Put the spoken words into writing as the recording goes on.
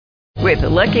With the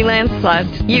Lucky Land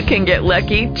Slots, you can get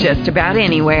lucky just about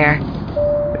anywhere.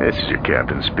 This is your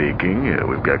captain speaking.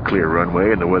 We've got clear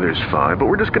runway and the weather's fine, but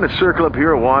we're just going to circle up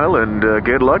here a while and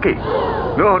get lucky.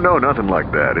 No, nothing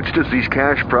like that. It's just these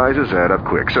cash prizes add up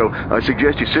quick. So I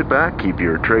suggest you sit back, keep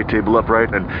your tray table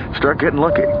upright, and start getting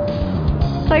lucky.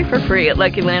 Play for free at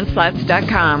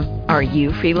LuckyLandSlots.com. Are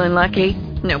you feeling lucky?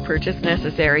 No purchase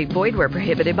necessary. Void where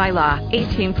prohibited by law.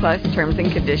 18 plus terms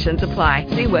and conditions apply.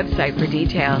 See website for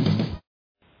details.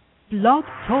 Blog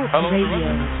Talk Radio.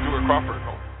 Stuart Crawford.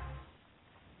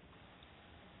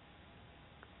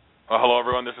 Hello,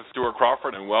 everyone. This is Stuart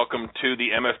Crawford, and welcome to the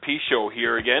MSP Show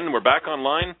here again. We're back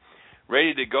online,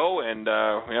 ready to go, and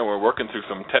we're working through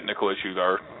some technical issues.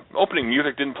 Our opening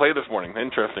music didn't play this morning.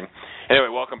 Interesting. Anyway,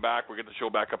 welcome back. We'll get the show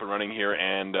back up and running here,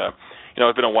 and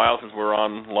it's been a while since we're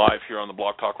on live here on the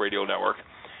Blog Talk Radio Network,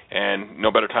 and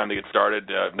no better time to get started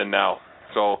than now.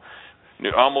 So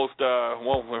almost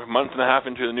we're a month and a half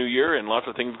into the new year, and lots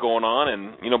of things going on,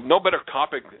 and no better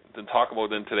topic to talk about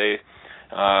than today.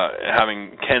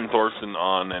 Having Ken Thoreson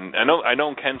on, and I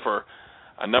know Ken for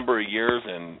a number of years,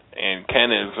 and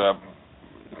Ken is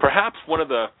perhaps one of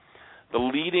the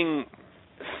leading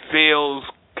sales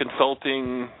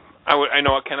consulting. I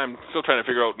know, Ken, I'm still trying to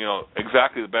figure out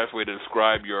exactly the best way to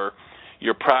describe your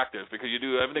practice, because you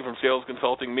do everything from sales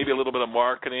consulting, maybe a little bit of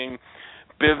marketing,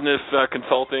 business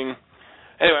consulting.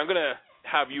 Anyway, I'm going to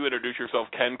have you introduce yourself,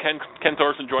 Ken. Ken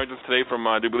Thoreson joins us today from,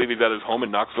 I do believe he's at his home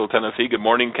in Knoxville, Tennessee. Good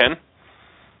morning, Ken.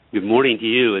 Good morning to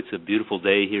you. It's a beautiful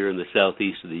day here in the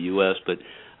southeast of the U.S., but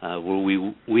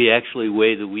we actually, the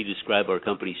way that we describe our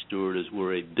company, Stuart, is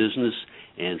we're a business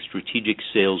and strategic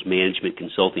sales management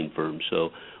consulting firm. So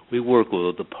we work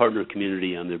with the partner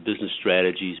community on their business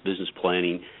strategies, business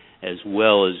planning, as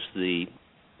well as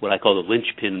what I call the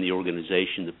linchpin in the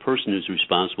organization, the person who's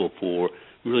responsible for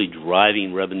really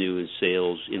driving revenue and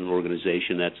sales in an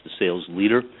organization. That's the sales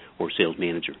leader or sales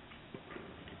manager.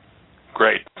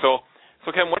 Great. So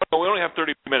Ken, we only have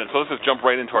 30 minutes, so let's just jump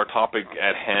right into our topic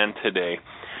at hand today.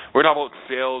 We're talking about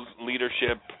sales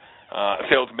leadership,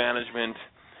 sales management,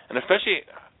 and especially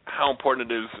how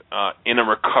important it is in a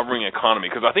recovering economy.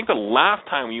 Because I think the last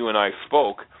time you and I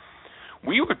spoke,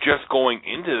 we were just going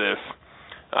into this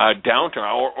downturn,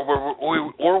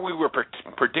 or we were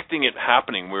predicting it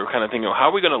happening. We were kind of thinking, how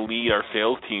are we going to lead our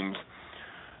sales teams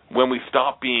when we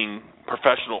stop being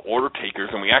professional order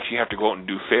takers and we actually have to go out and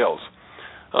do sales?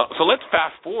 So let's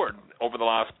fast forward over the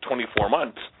last 24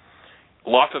 months.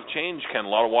 Lots of change, Ken. A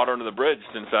lot of water under the bridge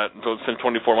since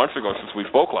 24 months ago, since we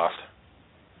spoke last.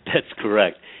 That's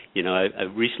correct. I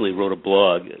recently wrote a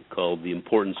blog called "The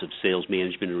Importance of Sales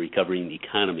Management in Recovering the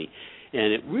Economy,"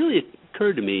 and it really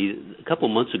occurred to me a couple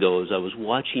of months ago as I was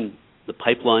watching the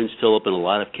pipelines fill up in a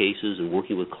lot of cases and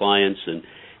working with clients, and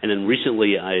then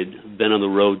recently I'd been on the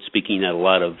road speaking at a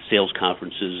lot of sales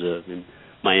conferences in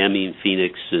Miami and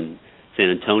Phoenix and San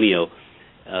Antonio,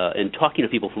 and talking to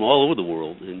people from all over the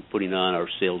world and putting on our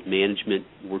sales management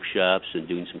workshops and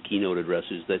doing some keynote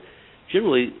addresses, that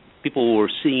generally people were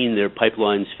seeing their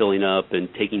pipelines filling up and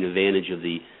taking advantage of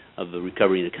the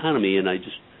recovering economy. And I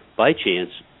just, by chance,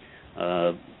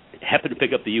 happened to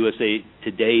pick up the USA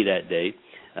Today that day,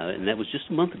 and that was just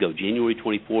a month ago, January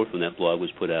 24th, when that blog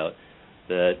was put out,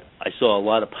 that I saw a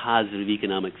lot of positive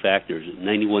economic factors.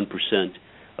 91%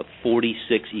 of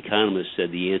 46 economists said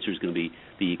the answer is going to be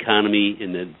the economy,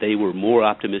 and that they were more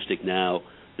optimistic now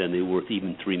than they were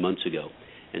even 3 months ago.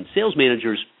 And sales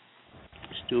managers,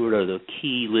 Stuart, are the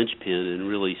key linchpin in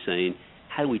really saying,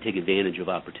 how do we take advantage of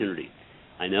opportunity?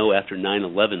 I know after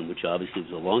 9/11, which obviously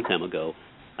was a long time ago,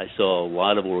 I saw a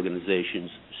lot of organizations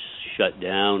shut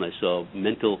down. I saw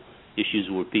mental issues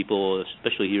where people,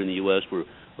 especially here in the U.S., were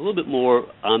a little bit more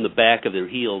on the back of their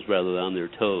heels rather than on their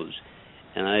toes.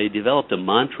 And I developed a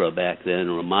mantra back then,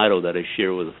 or a motto that I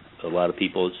share with a lot of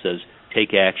people. It says,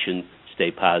 take action,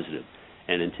 stay positive.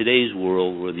 And in today's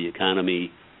world where the economy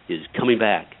is coming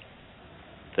back,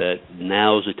 that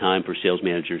now is the time for sales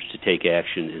managers to take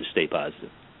action and stay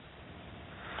positive.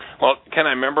 Well, Ken,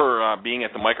 I remember being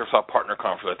at the Microsoft Partner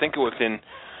Conference. I think it was in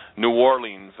New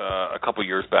Orleans a couple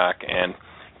years back, and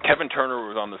Kevin Turner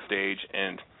was on the stage,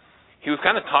 and he was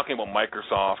kind of talking about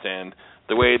Microsoft and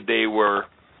the way they were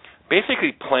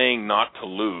basically playing not to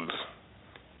lose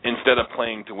instead of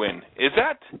playing to win. Is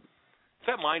that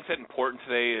mindset important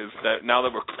today? Is that now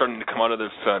that we're starting to come out of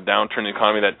this downturn in the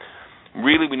economy, that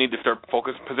really we need to start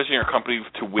positioning our companies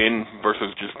to win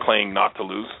versus just playing not to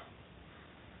lose?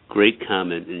 Great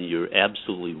comment, and you're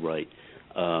absolutely right.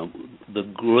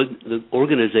 The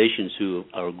organizations who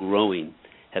are growing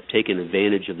have taken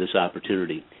advantage of this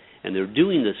opportunity, and they're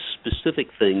doing the specific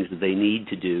things that they need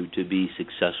to do to be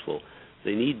successful.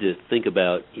 they need to think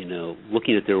about,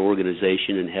 looking at their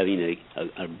organization and having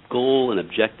a goal and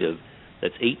objective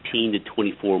that's 18 to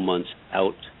 24 months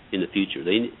out in the future.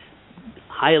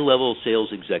 High-level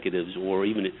sales executives or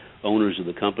even owners of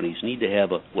the companies need to have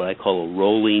what I call a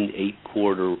rolling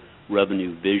 8-quarter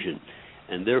revenue vision,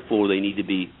 and therefore they need to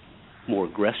be more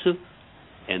aggressive,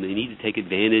 and they need to take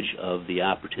advantage of the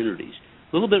opportunities.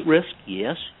 A little bit risk,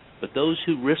 yes, but those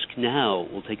who risk now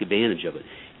will take advantage of it.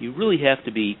 You really have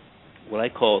to be what I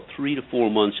call 3 to 4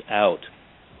 months out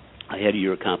ahead of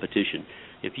your competition.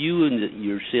 If you and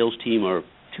your sales team are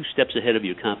 2 steps ahead of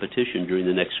your competition during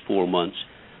the next 4 months,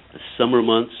 the summer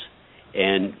months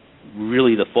and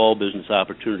really the fall business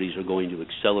opportunities are going to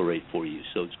accelerate for you.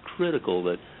 So it's critical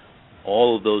that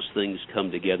all of those things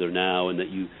come together now and that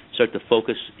you start to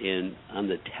focus on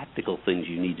the tactical things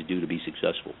you need to do to be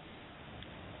successful.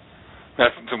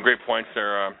 That's some great points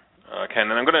there, Ken.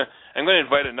 And I'm going to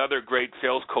invite another great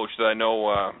sales coach that I know.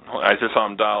 I just saw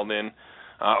him dialed in.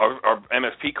 Our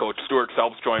MSP coach, Stuart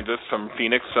joins us from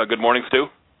Phoenix. Good morning, Stu.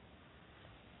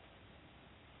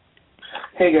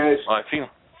 Hey, guys. I see him.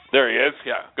 There he is.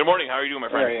 Yeah. Good morning. How are you doing, my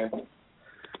friend?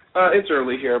 There I am. It's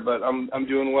early here, but I'm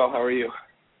doing well. How are you?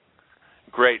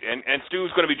 Great. And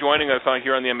Stu's going to be joining us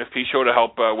here on the MSP Show to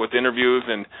help with interviews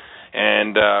and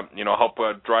help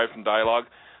drive some dialogue.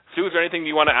 Stu, is there anything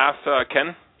you want to ask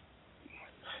Ken?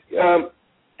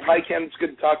 Hi, Ken. It's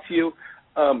good to talk to you.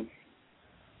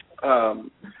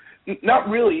 Not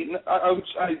really.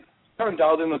 I kind of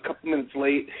dialed in a couple minutes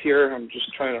late here. I'm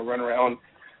just trying to run around.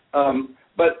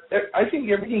 But I think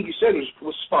everything you said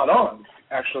was spot on,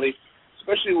 actually,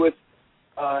 especially with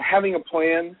having a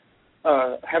plan,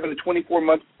 having a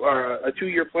 24-month or a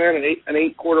 2-year plan, an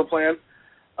 8-quarter plan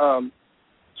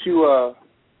to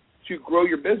grow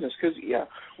your business. Because, yeah,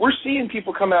 we're seeing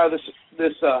people come out of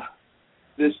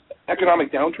this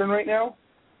economic downturn right now,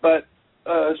 but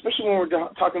especially when we're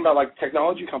talking about like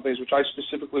technology companies, which I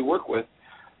specifically work with,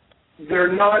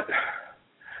 they're not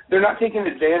taking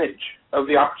advantage of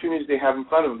the opportunities they have in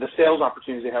front of them, the sales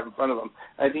opportunities they have in front of them.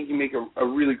 I think you make a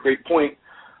really great point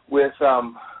with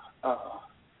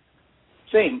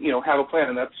saying, have a plan,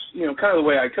 and that's, kind of the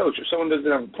way I coach. If someone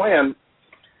doesn't have a plan,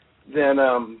 then,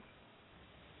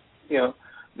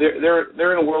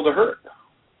 they're in a world of hurt.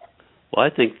 Well, I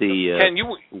think Ken,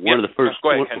 one of the first.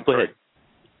 Go ahead, Ken. Go ahead.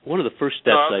 One of the first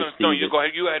steps I see. No, you go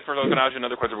ahead. You go ahead first. I was going to ask you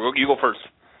another question. You go first.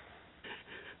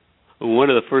 One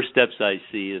of the first steps I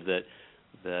see is that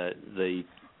the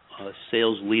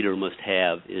sales leader must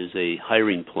have is a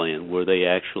hiring plan where they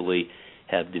actually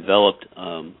have developed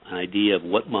an idea of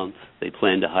what month they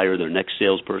plan to hire their next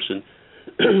salesperson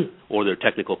or their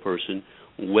technical person,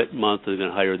 what month they're going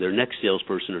to hire their next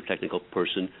salesperson or technical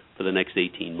person for the next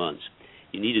 18 months.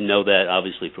 You need to know that,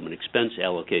 obviously, from an expense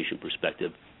allocation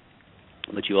perspective,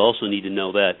 but you also need to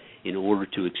know that in order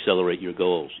to accelerate your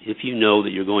goals. If you know that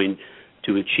you're going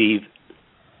to achieve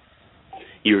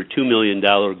your $2 million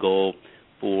goal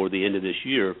for the end of this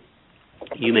year,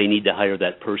 you may need to hire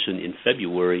that person in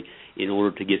February in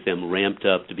order to get them ramped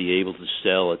up to be able to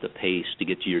sell at the pace to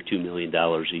get to your $2 million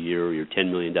a year or your $10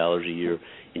 million a year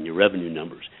in your revenue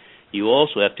numbers. You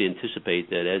also have to anticipate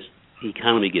that as the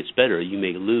economy gets better, you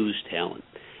may lose talent,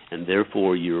 and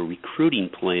therefore your recruiting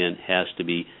plan has to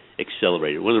be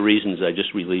accelerated. One of the reasons I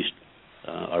just released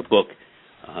our book,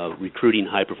 Recruiting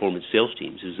High-Performance Sales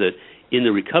Teams, is that in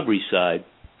the recovery side,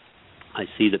 I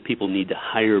see that people need to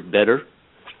hire better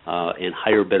and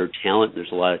hire better talent.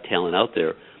 There's a lot of talent out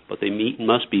there, but they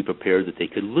must be prepared that they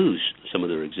could lose some of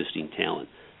their existing talent.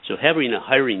 So having a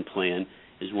hiring plan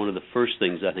is one of the first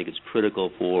things I think is critical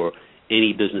for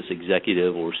any business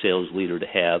executive or sales leader to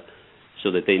have,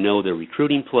 so that they know their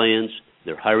recruiting plans,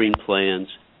 their hiring plans,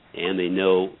 and they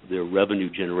know their revenue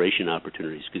generation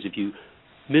opportunities. Because if you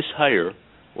mishire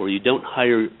or you don't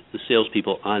hire the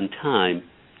salespeople on time,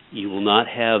 you will not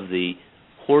have the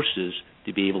horses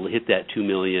to be able to hit that $2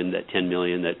 million, that $10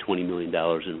 million, that $20 million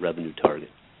in revenue target.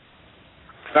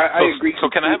 I agree. So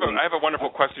Ken, I have a wonderful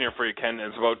question here for you, Ken.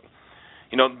 It's about,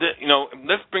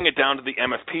 let's bring it down to the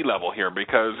MSP level here,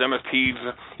 because MSPs,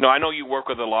 I know you work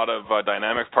with a lot of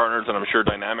Dynamics partners, and I'm sure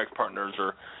Dynamics partners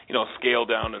are, scaled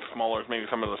down as smaller as maybe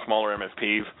some of the smaller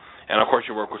MSPs, and of course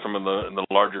you work with some of the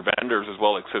larger vendors as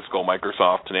well, like Cisco,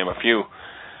 Microsoft, to name a few.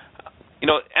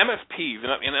 MSPs,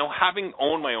 having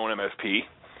owned my own MSP,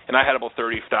 and I had about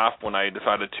 30 staff when I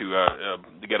decided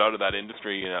to get out of that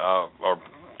industry or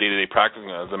day-to-day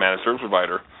practicing as a managed service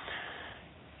provider.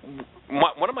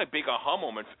 One of my big aha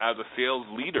moments as a sales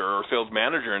leader or sales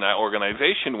manager in that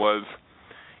organization was,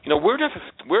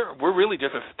 we're really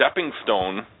just a stepping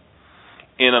stone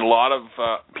in a lot of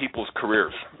people's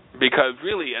careers, because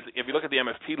really, if you look at the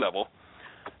MSP level,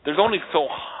 there's only so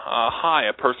high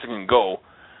a person can go.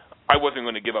 I wasn't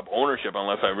going to give up ownership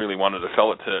unless I really wanted to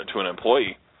sell it to an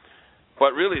employee.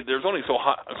 But really, there's only so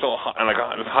high, like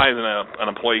as high as an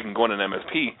employee can go in an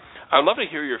MSP. I'd love to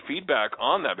hear your feedback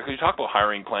on that, because you talk about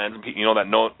hiring plans, and you know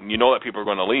that people are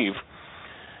going to leave.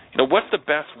 What's the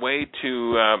best way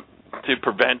to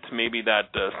prevent maybe that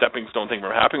stepping stone thing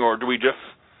from happening, or do we just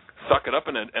suck it up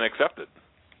and accept it?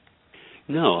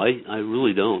 No, I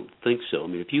really don't think so. I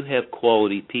mean, if you have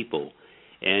quality people,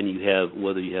 and you have,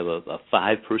 whether you have a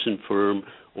 5-person firm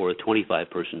or a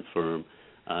 25-person firm,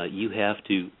 you have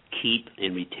to keep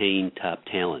and retain top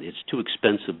talent. It's too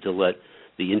expensive to let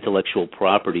the intellectual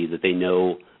property that they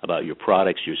know about your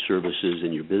products, your services,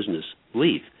 and your business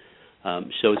leave.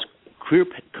 So it's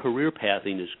career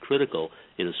pathing is critical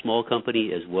in a small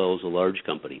company as well as a large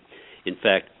company. In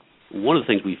fact, one of the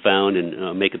things we found,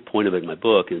 and make a point of it in my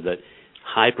book, is that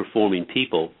high-performing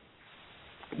people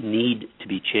need to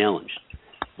be challenged,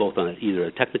 both on either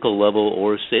a technical level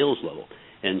or a sales level.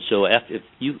 And so if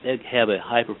you have a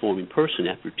high-performing person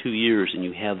after 2 years and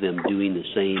you have them doing the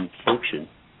same function,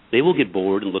 they will get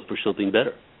bored and look for something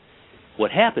better. What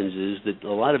happens is that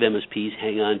a lot of MSPs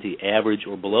hang on to average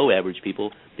or below average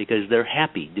people because they're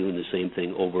happy doing the same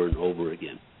thing over and over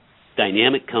again.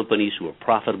 Dynamic companies who are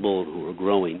profitable and who are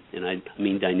growing, and I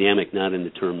mean dynamic not in the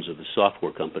terms of a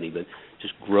software company, but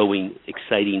just growing,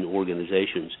 exciting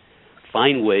organizations,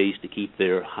 find ways to keep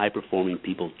their high-performing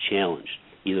people challenged.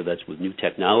 Either that's with new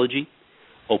technology,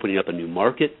 opening up a new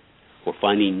market, or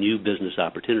finding new business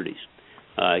opportunities.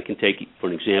 I can take, for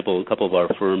an example, a couple of our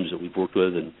firms that we've worked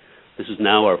with, and this is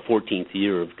now our 14th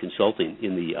year of consulting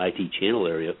in the IT channel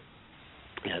area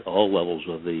at all levels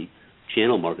of the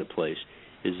channel marketplace,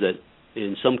 is that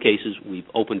in some cases we've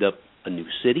opened up a new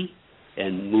city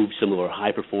and moved some of our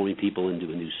high-performing people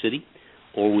into a new city,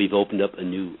 or we've opened up a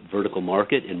new vertical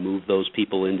market and moved those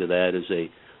people into that as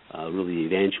a really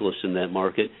evangelist in that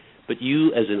market. But you,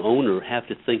 as an owner, have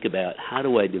to think about, how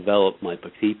do I develop my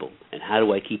people, and how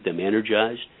do I keep them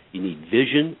energized? You need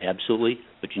vision, absolutely,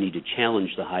 but you need to challenge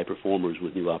the high performers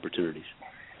with new opportunities.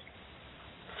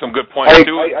 Some good points,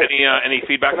 Stu. Any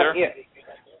feedback there?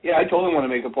 Yeah, I totally want to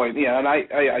make a point. Yeah, and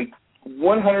I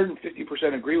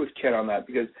 150% agree with Ken on that,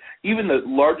 because even the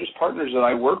largest partners that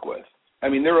I work with, I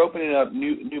mean, they're opening up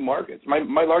new markets.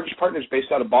 My largest partner is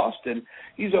based out of Boston.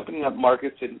 He's opening up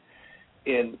markets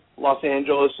in Los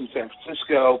Angeles and San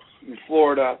Francisco, in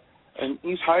Florida, and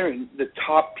he's hiring the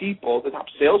top people, the top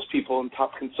salespeople and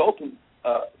top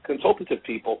consultative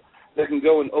people that can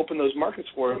go and open those markets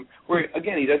for him, where,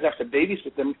 again, he doesn't have to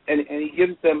babysit them, and he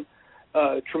gives them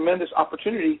tremendous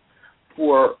opportunity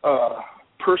for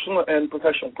personal and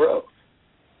professional growth.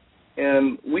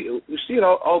 And we see it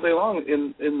all day long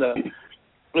in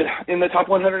the top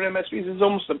 100 MSPs. This is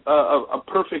almost a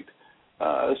perfect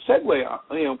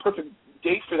segue, perfect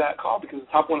date for that call, because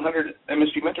the top 100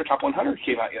 MSP Mentor Top 100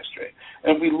 came out yesterday.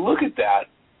 And if we look at that,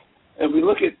 and we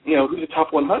look at who the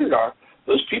top 100 are,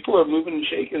 those people are moving and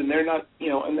shaking, and they're not,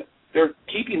 and they're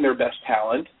keeping their best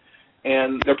talent,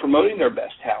 and they're promoting their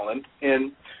best talent,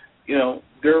 and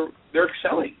they're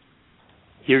excelling.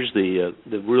 Here's the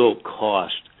real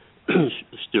cost,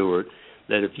 Stuart,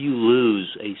 that if you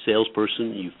lose a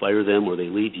salesperson, you fire them or they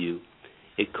leave you,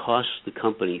 it costs the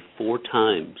company 4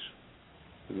 times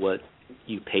what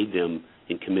you paid them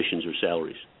in commissions or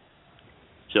salaries.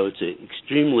 So it's an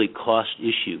extremely cost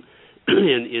issue.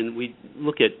 And we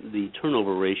look at the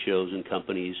turnover ratios in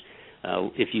companies.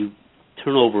 If you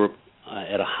turn over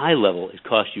at a high level, it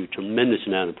costs you a tremendous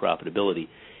amount of profitability.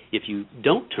 If you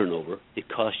don't turn over, it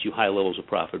costs you high levels of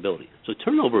profitability. So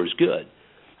turnover is good,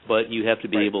 but you have to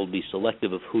be able to be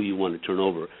selective of who you want to turn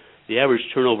over. The average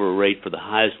turnover rate for the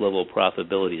highest level of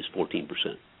profitability is 14%.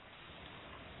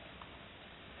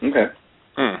 Okay.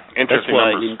 Interesting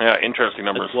numbers. Interesting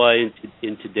numbers. That's why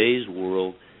in today's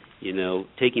world,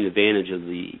 taking advantage of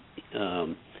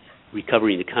the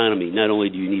recovering economy, not only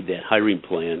do you need that hiring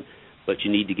plan, but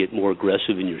you need to get more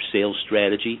aggressive in your sales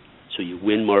strategy so you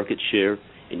win market share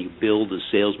and you build the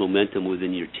sales momentum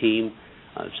within your team.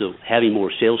 So having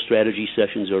more sales strategy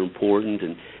sessions are important,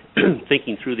 and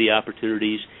thinking through the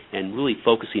opportunities and really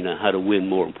focusing on how to win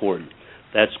more important.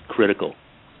 That's critical.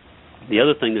 The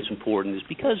other thing that's important is,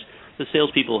 because the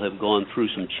salespeople have gone through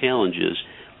some challenges,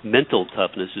 mental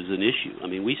toughness is an issue. I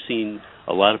mean, we've seen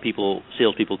a lot of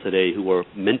salespeople today who are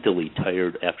mentally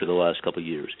tired after the last couple of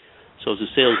years. So as a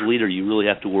sales leader, you really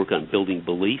have to work on building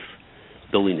belief,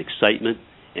 building excitement,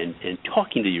 and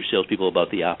talking to your salespeople about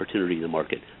the opportunity in the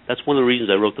market. That's one of the reasons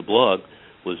I wrote the blog,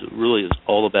 was really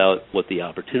all about what the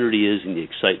opportunity is and the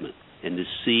excitement, and to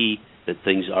see that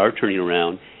things are turning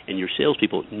around And your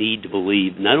salespeople need to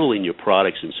believe not only in your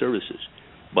products and services,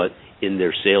 but in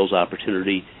their sales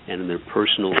opportunity and in their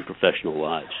personal and professional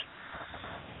lives.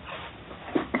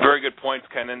 Very good points,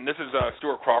 Ken. And this is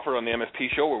Stuart Crawford on the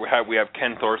MSP Show, where we have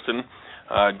Ken Thoreson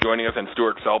joining us and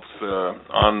Stuart Phelps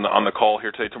on the call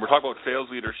here today. So we're talking about sales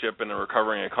leadership in a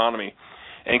recovering economy.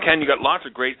 And Ken, you got lots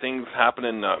of great things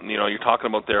happening. You're talking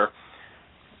about there.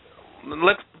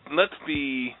 Let's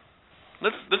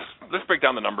break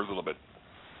down the numbers a little bit.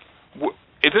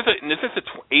 Is this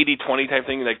a 80-20 type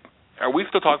thing? Like, are we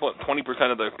still talking about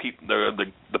 20% of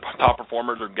the top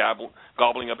performers are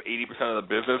gobbling up 80% of the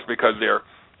business because they're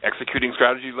executing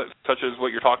strategies such as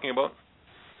what you're talking about?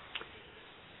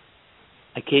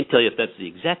 I can't tell you if that's the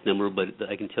exact number, but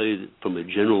I can tell you that from a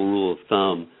general rule of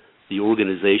thumb, the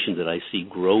organizations that I see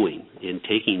growing and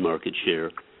taking market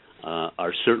share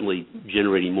are certainly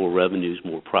generating more revenues,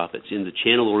 more profits. In the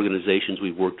channel organizations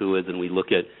we've worked with, and we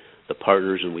look at the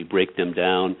partners and we break them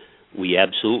down, we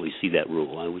absolutely see that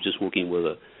rule. I was just working with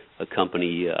a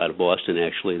company out of Boston,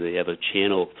 actually. They have a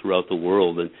channel throughout the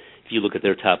world, and if you look at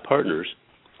their top partners,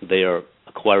 they are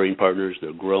acquiring partners,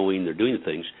 they're growing, they're doing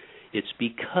things. It's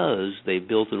because they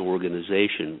built an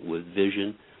organization with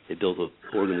vision, they built an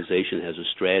organization that has a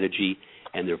strategy,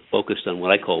 and they're focused on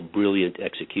what I call brilliant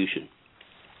execution,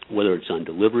 whether it's on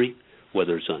delivery,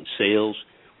 whether it's on sales,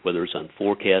 whether it's on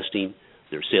forecasting.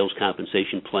 Their sales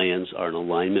compensation plans are in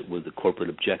alignment with the corporate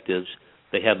objectives.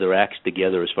 They have their acts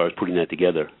together as far as putting that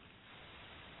together.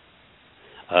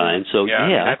 And so,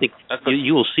 I think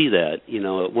you will see that.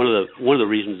 One of the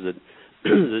reasons that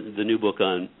the new book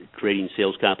on creating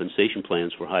sales compensation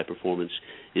plans for high performance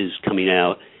is coming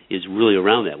out is really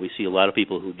around that. We see a lot of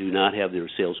people who do not have their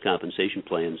sales compensation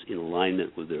plans in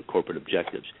alignment with their corporate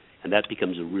objectives, and that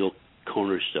becomes a real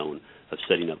cornerstone of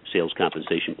setting up sales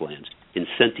compensation plans,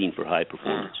 incenting for high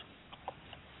performance.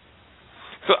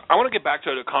 So I want to get back to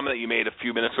a comment that you made a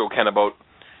few minutes ago, Ken, about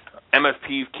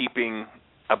MSPs keeping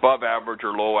above average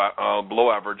or below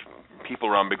average people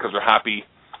around because they're happy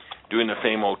doing the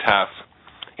same old tasks.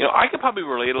 I could probably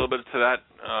relate a little bit to that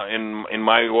in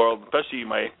my world, especially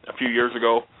a few years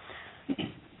ago.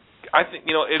 I think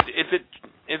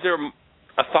is there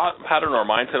a thought pattern or a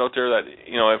mindset out there that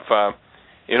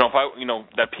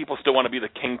that people still want to be the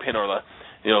kingpin or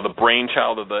the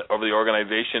brainchild of the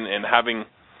organization, and having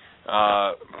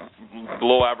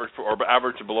below average or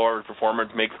average to below average performance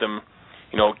makes them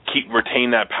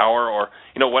retain that power, or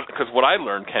because what I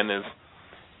learned, Ken, is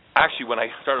actually when I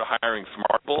started hiring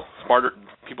smarter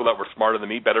people that were smarter than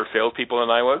me, better salespeople than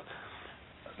I was,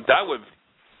 that was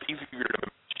easier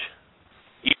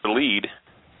to lead,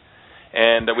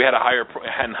 and we had higher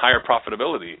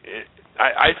profitability.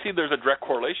 I see there's a direct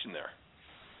correlation there.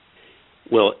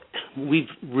 Well, we've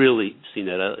really seen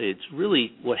that. It's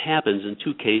really what happens in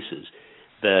two cases,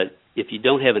 that if you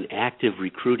don't have an active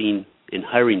recruiting and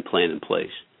hiring plan in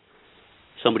place,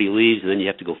 somebody leaves and then you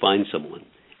have to go find someone,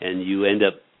 and you end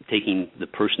up taking the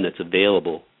person that's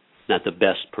available, not the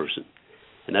best person.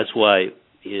 And that's why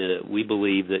we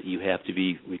believe that you have to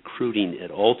be recruiting at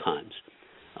all times,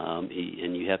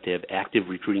 and you have to have active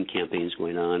recruiting campaigns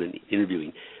going on and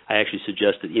interviewing. I actually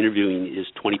suggest that interviewing is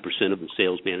 20% of the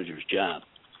sales manager's job,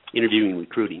 interviewing and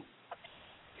recruiting,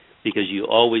 because you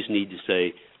always need to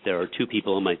say, there are two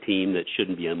people on my team that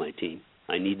shouldn't be on my team.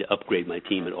 I need to upgrade my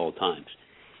team at all times.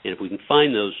 And if we can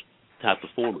find those top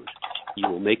performers, you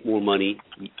will make more money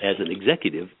as an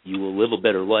executive, you will live a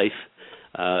better life,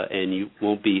 and you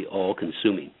won't be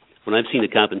all-consuming. When I've seen the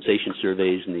compensation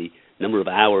surveys and the number of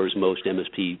hours most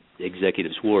MSP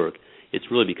executives work, it's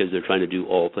really because they're trying to do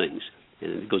all things.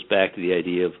 And it goes back to the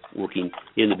idea of working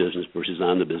in the business versus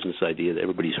on the business idea that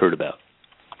everybody's heard about.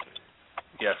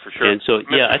 Yes, for sure. And so,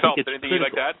 I think it's anything critical. You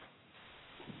like that?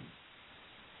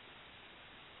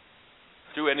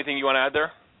 Stu, anything you want to add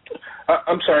there?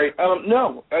 I'm sorry.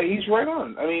 No, he's right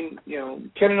on. I mean,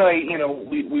 Ken and I,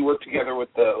 we work together with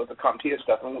the CompTIA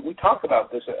stuff, and we talk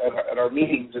about this at our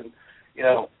meetings. And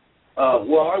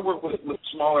while I work with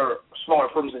smaller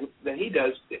firms than he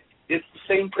does, it's the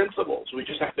same principles. We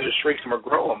just have to shrink them or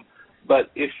grow them. But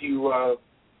if the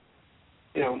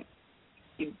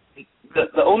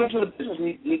owners of the business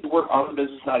need to work on the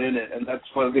business, not in it, and that's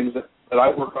one of the things that I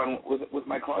work on with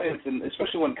my clients, and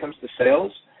especially when it comes to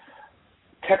sales.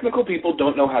 Technical people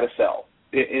don't know how to sell.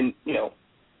 9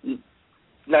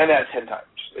 out of 10 times,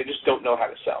 they just don't know how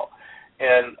to sell.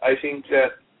 And I think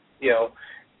that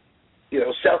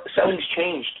selling's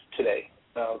changed today.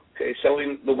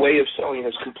 The way of selling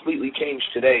has completely changed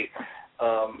today.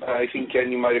 And I think,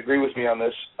 Ken, you might agree with me on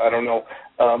this. I don't know,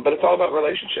 but it's all about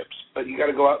relationships. But you got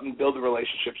to go out and build the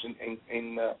relationships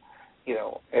and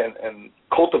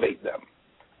cultivate them.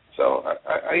 So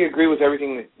I agree with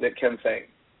everything that Ken's saying.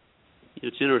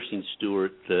 It's interesting,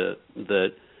 Stuart, that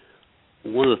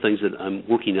one of the things that I'm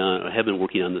working on, or have been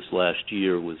working on this last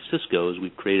year with Cisco, is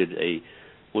we've created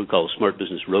what we call a smart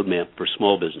business roadmap for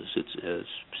small business. It's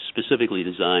specifically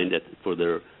designed for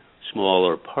their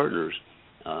smaller partners,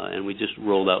 and we just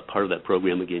rolled out part of that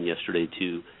program again yesterday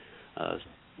to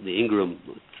the Ingram,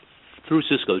 through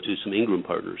Cisco to some Ingram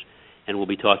partners, and we'll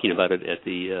be talking about it at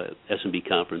the SMB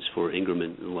conference for Ingram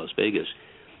in Las Vegas.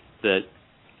 That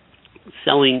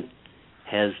selling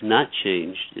has not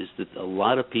changed, is that a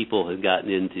lot of people have gotten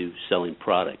into selling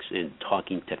products and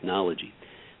talking technology.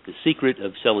 The secret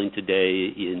of selling today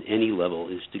in any level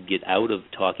is to get out of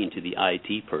talking to the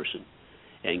IT person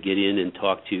and get in and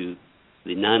talk to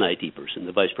the non-IT person,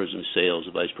 the vice president of sales,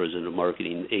 the vice president of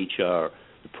marketing, HR,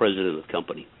 the president of the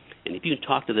company. And if you can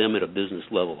talk to them at a business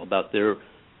level about their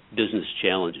business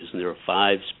challenges, and there are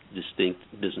 5 distinct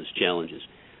business challenges,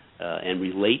 and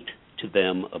relate to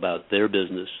them about their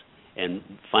business, and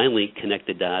finally connect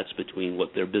the dots between what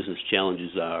their business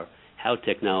challenges are, how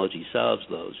technology solves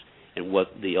those, and what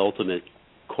the ultimate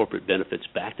corporate benefits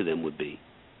back to them would be.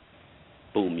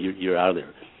 Boom, you're out of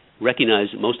there. Recognize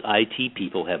that most IT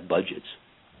people have budgets.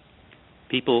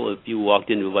 People, if you walked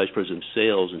into a vice president of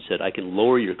sales and said, I can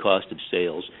lower your cost of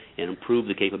sales and improve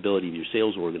the capability of your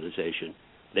sales organization,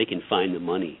 they can find the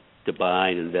money to buy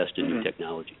and invest in new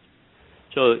technology.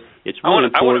 So it's really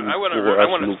important for us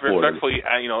to move forward. I want to respectfully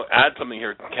add something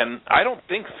here, Ken. I don't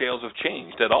think sales have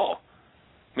changed at all.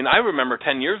 I mean, I remember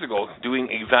 10 years ago doing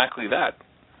exactly that.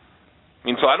 I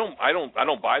mean, so I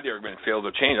don't buy the argument sales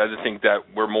have changed. I just think that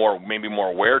we're maybe more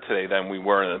aware today than we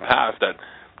were in the past that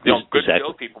good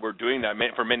salespeople were doing that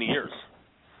for many years.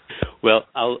 Well,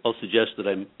 I'll suggest that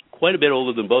I'm quite a bit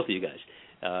older than both of you guys.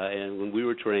 And when we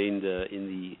were trained in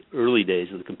the early days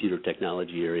of the computer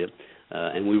technology area,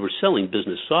 and we were selling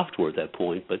business software at that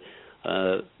point, but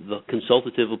the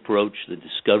consultative approach, the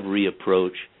discovery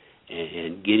approach,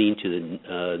 and getting to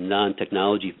the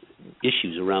non-technology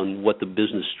issues around what the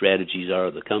business strategies are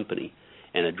of the company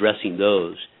and addressing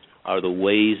those are the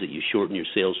ways that you shorten your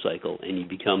sales cycle and you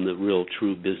become the real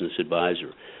true business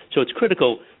advisor. So it's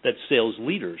critical that sales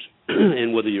leaders,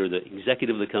 and whether you're the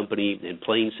executive of the company and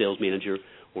plain sales manager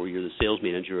or you're the sales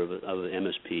manager of an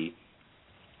MSP,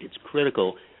 it's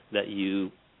critical that you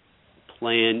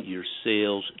plan your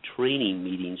sales training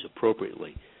meetings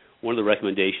appropriately. One of the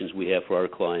recommendations we have for our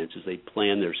clients is they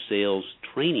plan their sales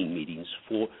training meetings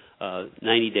for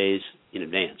 90 days in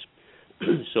advance.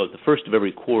 So at the first of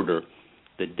every quarter,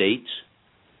 the dates,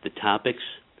 the topics,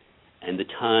 and the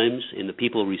times and the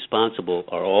people responsible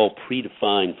are all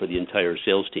predefined for the entire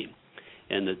sales team.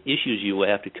 And the issues you will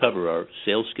have to cover are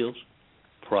sales skills,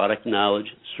 product knowledge,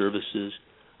 services,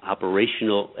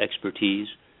 operational expertise,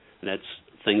 and that's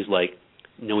things like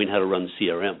knowing how to run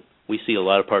CRM. We see a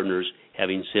lot of partners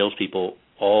having salespeople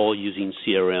all using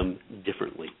CRM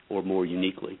differently or more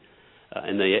uniquely.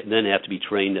 And they then have to be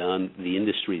trained on the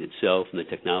industry itself and the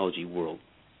technology world.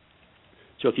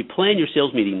 So if you plan your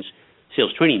sales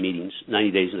training meetings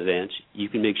 90 days in advance, you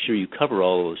can make sure you cover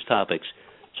all of those topics.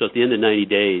 So at the end of 90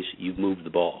 days, you've moved the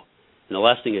ball. And the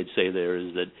last thing I'd say there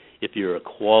is that if you're a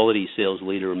quality sales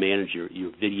leader or manager,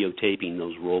 you're videotaping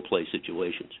those role-play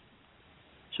situations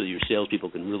so your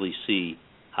salespeople can really see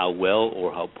how well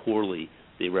or how poorly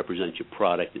they represent your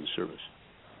product and service.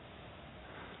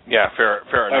 Yeah, fair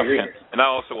enough. Ken. And I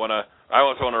also want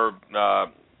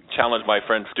to challenge my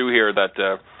friend Stu here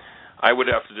that I would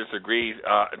have to disagree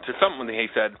to something he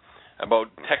said about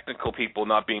technical people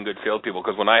not being good salespeople.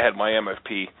 Because when I had my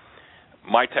MSP,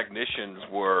 my technicians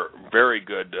were very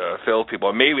good salespeople.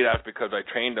 And maybe that's because I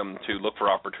trained them to look for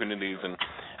opportunities and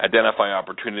identify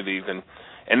opportunities,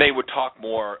 and they would talk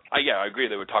more. I agree,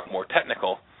 they would talk more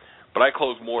technical. But I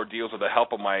closed more deals with the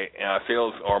help of my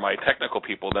sales or my technical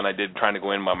people than I did trying to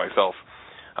go in by myself.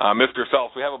 Mr.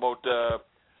 Self, we have about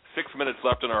 6 minutes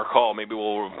left in our call. Maybe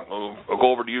we'll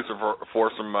go over to you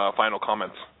for some final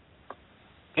comments.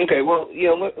 Okay, well,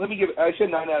 let me give. I said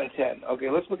 9 out of 10. Okay,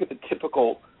 let's look at the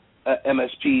typical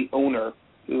MSP owner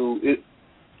who,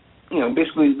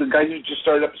 basically the guy who just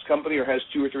started up his company or has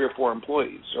 2 or 3 or 4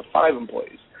 employees or 5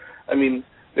 employees. I mean,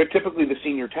 they're typically the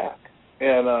senior tech,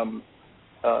 and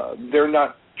they're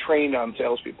not trained on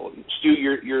salespeople. Stu,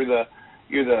 you're the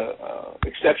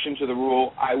exception to the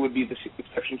rule. I would be the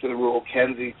exception to the rule.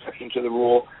 Ken's the exception to the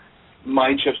rule.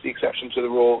 Mindshift's the exception to the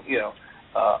rule.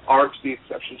 Art's the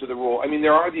exception to the rule. I mean,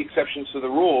 there are the exceptions to the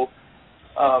rule,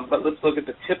 but let's look at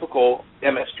the typical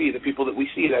MSP, the people that we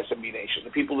see at SMB Nation,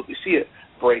 the people that we see at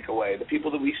Breakaway, the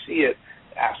people that we see at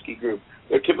ASCII Group.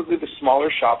 They're typically the smaller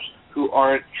shops who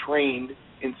aren't trained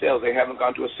in sales. They haven't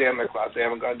gone to a Sandler class. They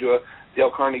haven't gone to a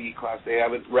Dale Carnegie class. They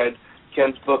haven't read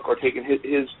Ken's book or taken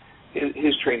his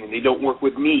training. They don't work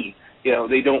with me.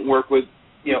 They don't work with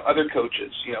other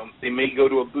coaches. They may go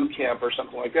to a boot camp or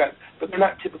something like that, but they're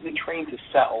not typically trained to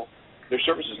sell their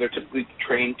services. They're typically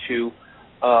trained to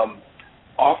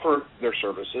offer their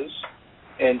services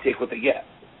and take what they get.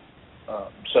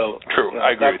 True.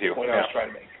 I agree with you. That's the point I was trying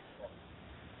to make.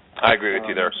 I agree with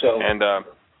you there.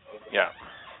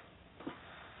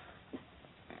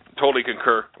 Totally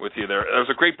concur with you there. There's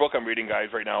a great book I'm reading,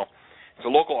 guys, right now. It's a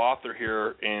local author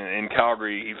here in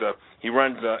Calgary. He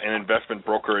runs an investment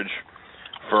brokerage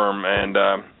firm, and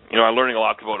I'm learning a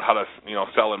lot about how to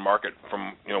sell and market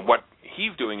from what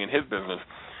he's doing in his business.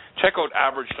 Check out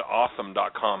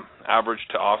averagetoawesome.com.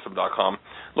 Averagetoawesome.com.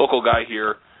 Local guy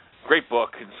here. Great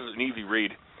book. It's an easy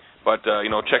read. But,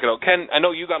 check it out. Ken, I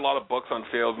know you got a lot of books on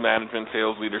sales management,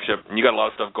 sales leadership, and you got a lot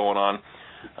of stuff going on.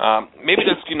 Maybe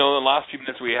just, the last few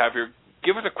minutes we have here,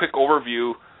 give us a quick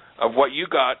overview of what you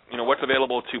got, what's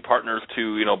available to partners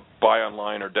to, buy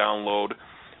online or download,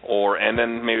 and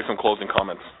then maybe some closing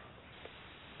comments.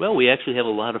 Well, we actually have a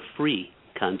lot of free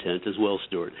content as well,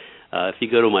 Stuart. If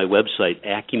you go to my website,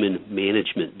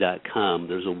 acumenmanagement.com,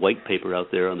 there's a white paper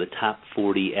out there on the top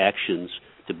 40 actions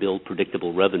to build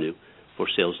predictable revenue for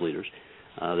sales leaders.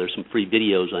 There's some free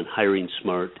videos on hiring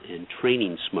smart and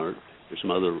training smart. There's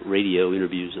some other radio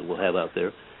interviews that we'll have out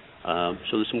there. So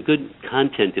there's some good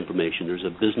content information. There's a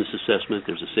business assessment,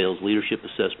 there's a sales leadership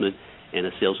assessment, and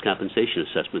a sales compensation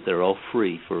assessment. They're all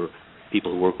free for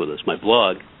people who work with us. My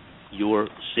blog,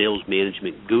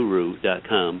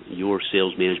 yoursalesmanagementguru.com,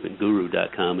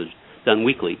 yoursalesmanagementguru.com, is done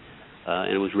weekly,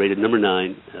 and it was rated number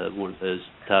 9 as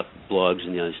top blogs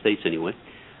in the United States anyway.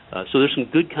 So there's some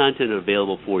good content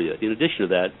available for you. In addition to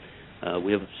that,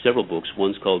 we have several books.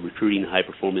 One's called Recruiting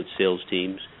High-Performance Sales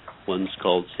Teams. One's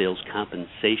called Sales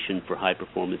Compensation for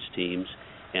High-Performance Teams.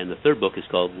 And the third book is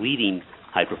called Leading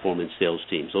High-Performance Sales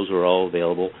Teams. Those are all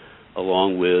available,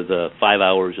 along with 5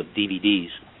 hours of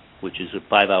DVDs, which is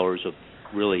 5 hours of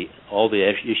really all the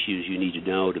issues you need to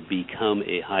know to become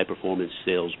a high-performance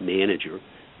sales manager.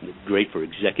 Great for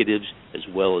executives as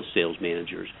well as sales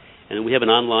managers. And then we have an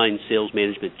online sales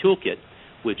management toolkit,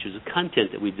 which is a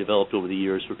content that we've developed over the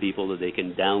years for people that they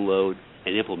can download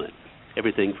and implement.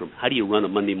 Everything from how do you run a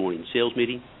Monday morning sales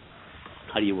meeting,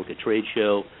 how do you work a trade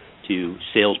show, to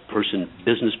salesperson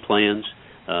business plans,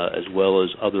 as well as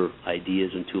other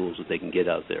ideas and tools that they can get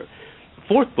out there. The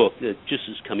fourth book that just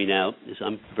is coming out,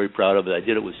 I'm very proud of it. I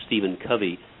did it with Stephen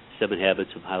Covey, 7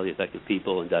 Habits of Highly Effective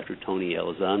People, and Dr. Tony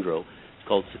Alessandro. It's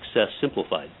called Success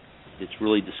Simplified. It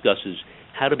really discusses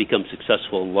how to become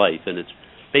successful in life, and it's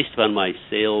based upon my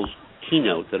sales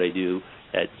keynote that I do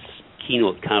at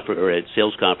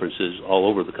sales conferences all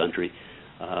over the country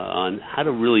on how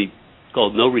to really, it's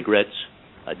called No Regrets,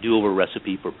 a do-over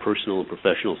recipe for personal and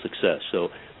professional success. So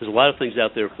there's a lot of things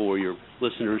out there for your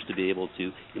listeners to be able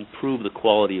to improve the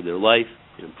quality of their life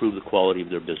and improve the quality of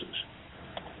their business.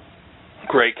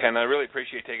 Great, Ken. I really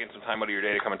appreciate taking some time out of your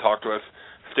day to come and talk to us.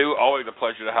 Stu, always a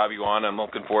pleasure to have you on. I'm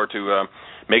looking forward to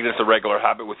making this a regular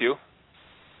habit with you.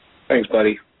 Thanks,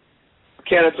 buddy.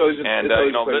 Ken, it's always a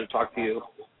pleasure to talk to you.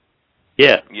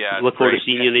 Yeah. Look forward to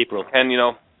seeing you in April. Ken,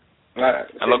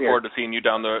 I look forward to seeing you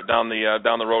down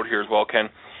the road here as well, Ken.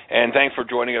 And thanks for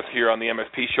joining us here on the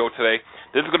MSP Show today.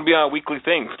 This is going to be a weekly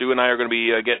thing. Stu and I are going to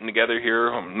be getting together here,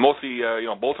 mostly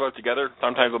both of us together.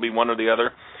 Sometimes it'll be one or the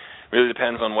other. Really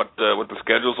depends on what the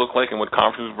schedules look like and what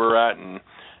conferences we're at and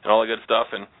all the good stuff.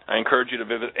 And I encourage you to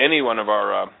visit any one of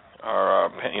our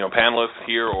panelists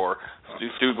here or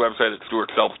Stu's website at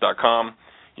stuartselps.com.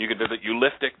 You can visit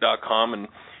eulistic.com, and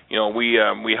we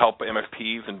help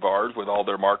MSPs and VARs with all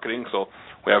their marketing. So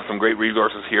we have some great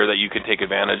resources here that you can take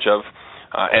advantage of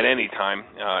at any time.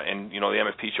 And the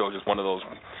MSP Show is just one of those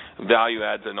value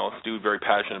adds that Stu's very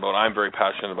passionate about. I'm very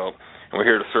passionate about, and we're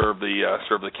here to serve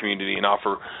the community and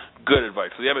offer good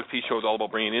advice. So the MSP Show is all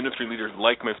about bringing industry leaders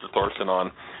like Mr. Thoreson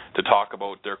on to talk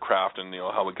about their craft and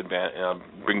how we can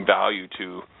bring value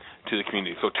to the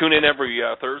community. So tune in every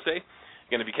Thursday.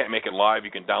 Again, if you can't make it live,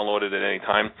 you can download it at any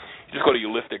time. You just go to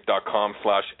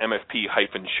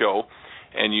eulistic.com/MSP-show,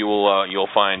 and you'll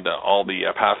find all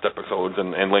the past episodes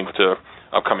and links to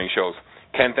upcoming shows.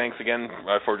 Ken, thanks again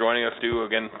for joining us. Stu,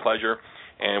 again, pleasure.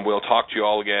 And we'll talk to you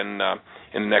all again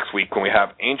in the next week when we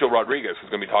have Angel Rodriguez, who's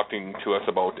going to be talking to us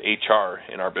about HR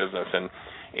in our business and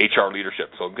HR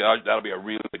leadership. So that'll be a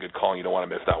really good call, and you don't want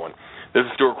to miss that one. This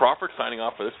is Stuart Crawford signing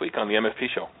off for this week on the MSP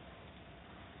Show.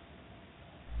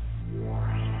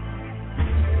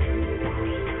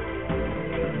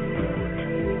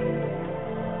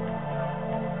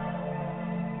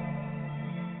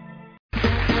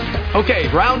 Okay,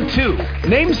 round 2.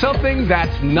 Name something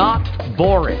that's not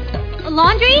boring. A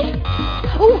laundry?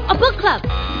 Ooh, a book club.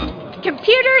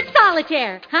 Computer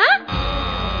solitaire, huh?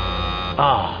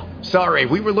 Ah, sorry,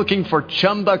 we were looking for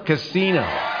Chumba Casino.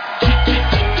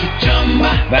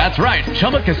 That's right,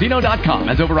 ChumbaCasino.com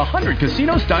has over 100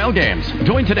 casino-style games.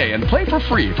 Join today and play for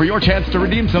free for your chance to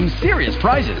redeem some serious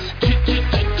prizes.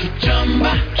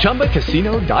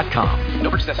 ChumbaCasino.com. No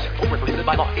purchase necessary. Void where prohibited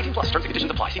by law. 18+ terms and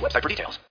conditions apply. See website for details.